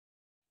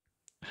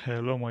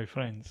Hello, my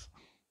friends.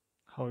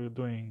 How are you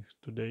doing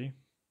today?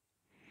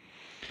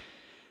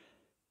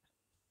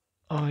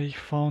 I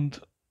found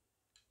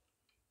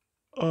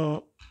a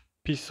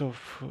piece of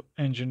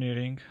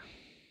engineering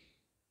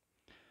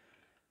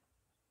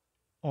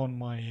on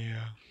my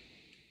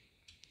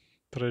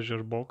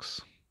treasure box,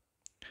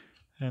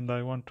 and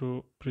I want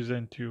to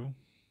present you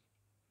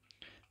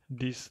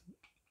this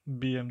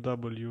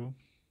BMW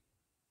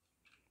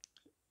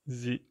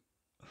Z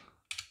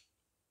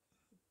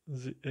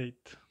Z8.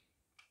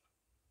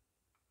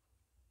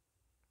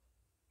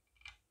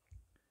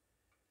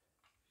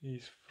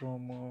 Is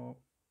from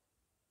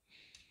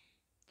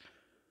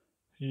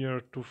year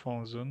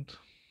 2000,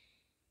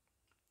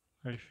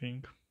 I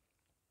think.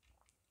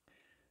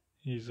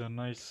 Is a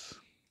nice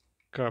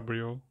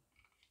cabrio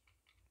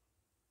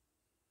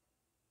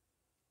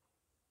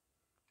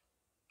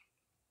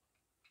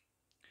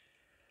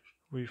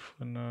with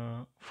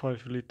an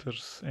 5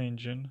 liters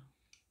engine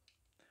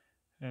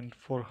and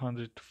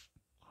 400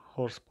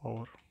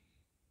 horsepower.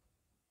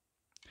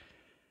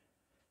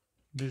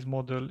 This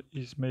model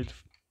is made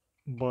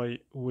by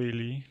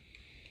Welly,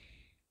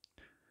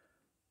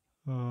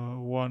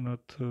 1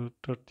 at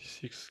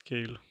 36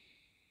 scale.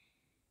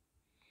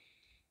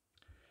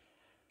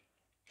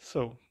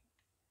 So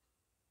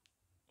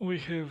we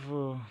have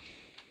a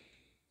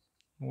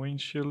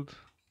windshield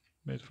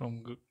made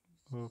from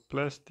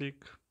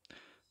plastic,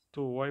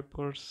 two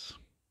wipers,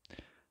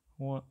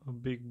 a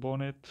big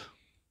bonnet,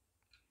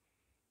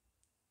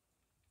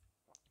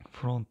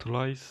 front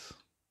lights,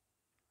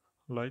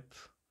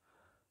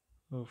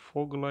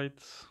 fog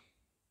lights.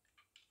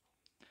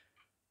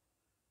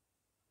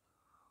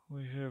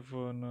 We have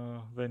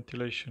a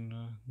ventilation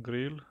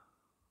grill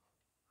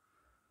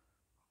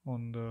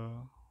on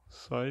the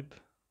side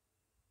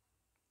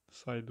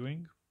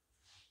wing.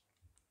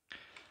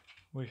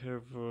 We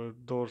have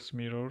doors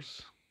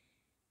mirrors.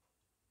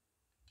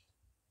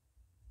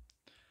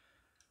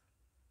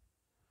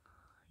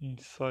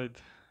 Inside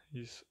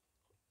is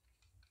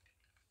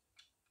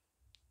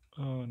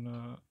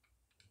an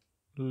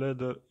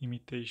leather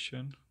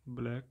imitation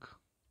black,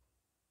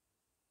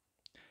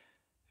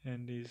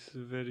 and is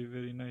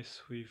very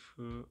nice with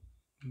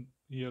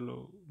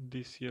yellow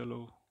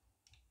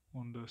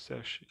on the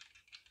sash.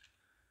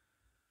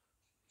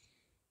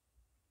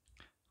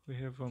 We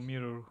have a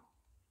mirror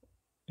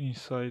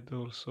inside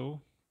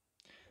also.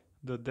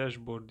 The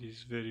dashboard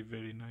is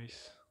very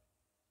nice,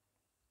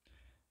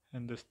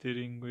 and the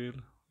steering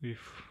wheel with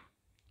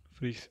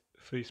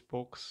free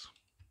spokes.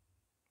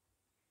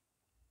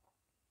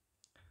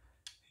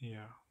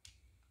 Yeah,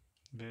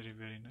 very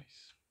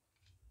nice.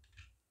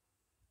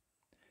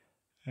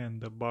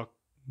 And the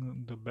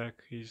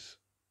back is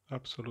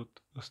absolute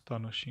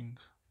astonishing.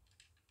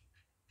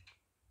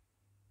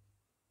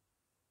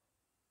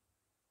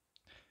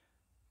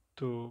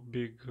 Two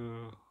big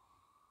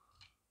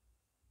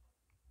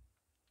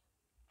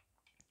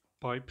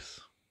pipes.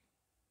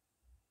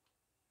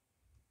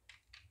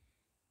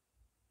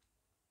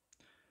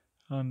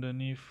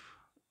 Underneath,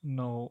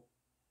 no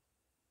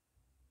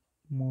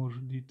more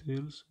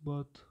details,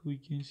 but we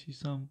can see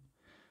some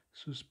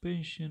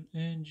suspension,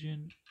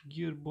 engine,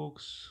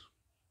 gearbox,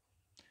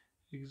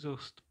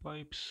 exhaust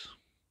pipes.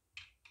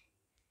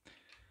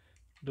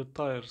 The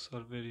tires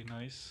are very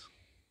nice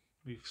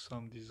with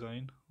some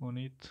design on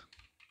it.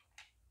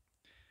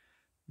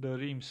 The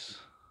rims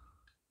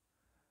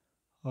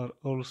are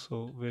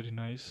also very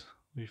nice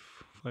with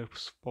 5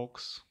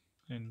 spokes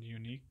and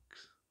unique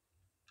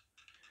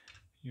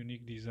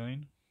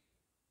design.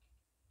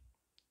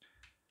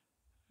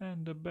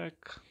 And the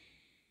back,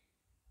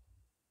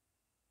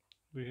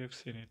 we have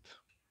seen it.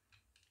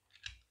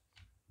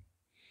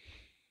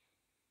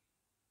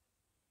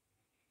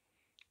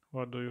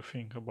 What do you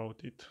think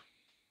about it?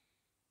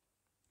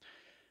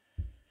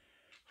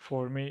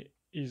 For me,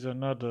 is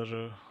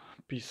another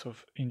piece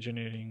of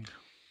engineering.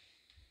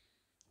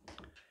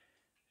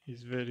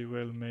 Is very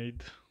well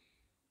made.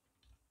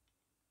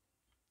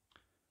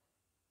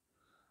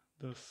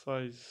 The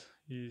size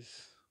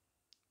is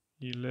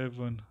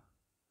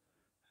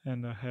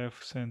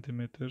 11.5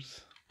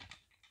 centimeters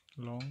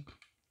long,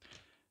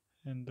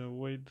 and the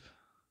weight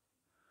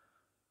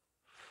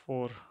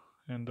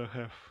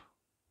 4.5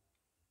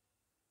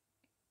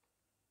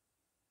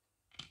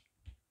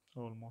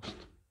 almost.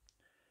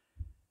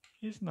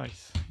 It's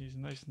nice. It's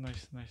nice.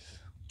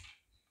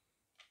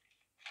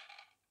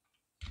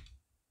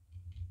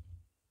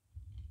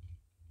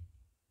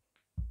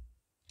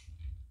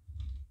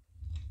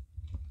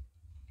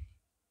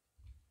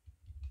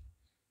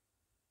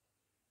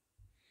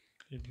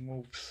 It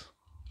moves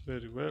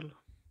very well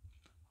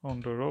on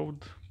the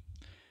road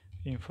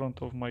in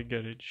front of my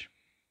garage.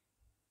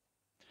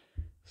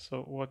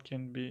 So what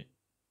can be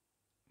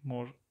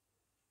more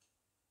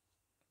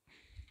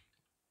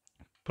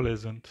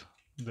pleasant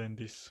than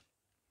this?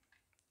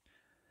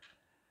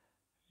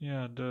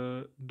 Yeah,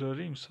 the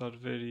rims are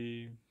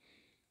very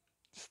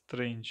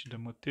strange. The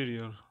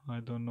material, I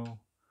don't know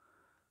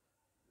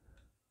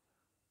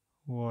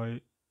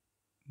why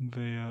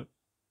they are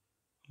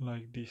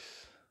like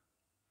this.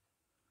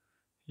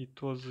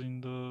 it was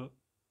in the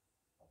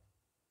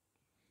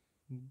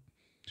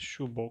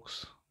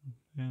shoebox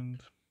and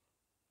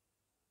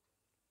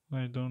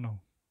I don't know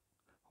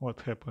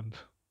what happened.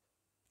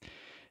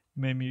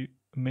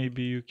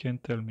 Maybe you can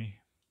tell me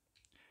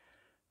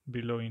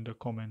below in the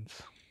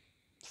comments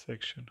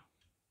section.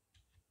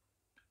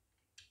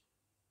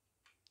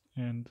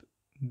 And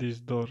this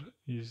door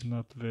is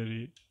not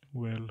very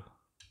well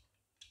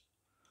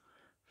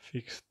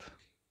fixed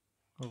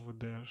over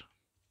there,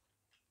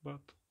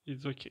 but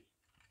it's okay.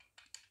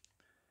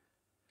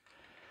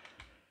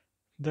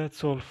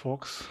 That's all,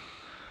 folks,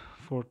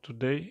 for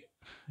today,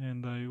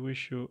 and I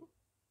wish you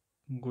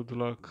good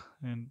luck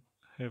and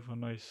have a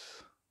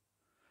nice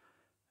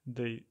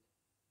day.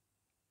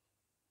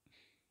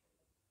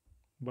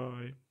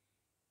 Bye.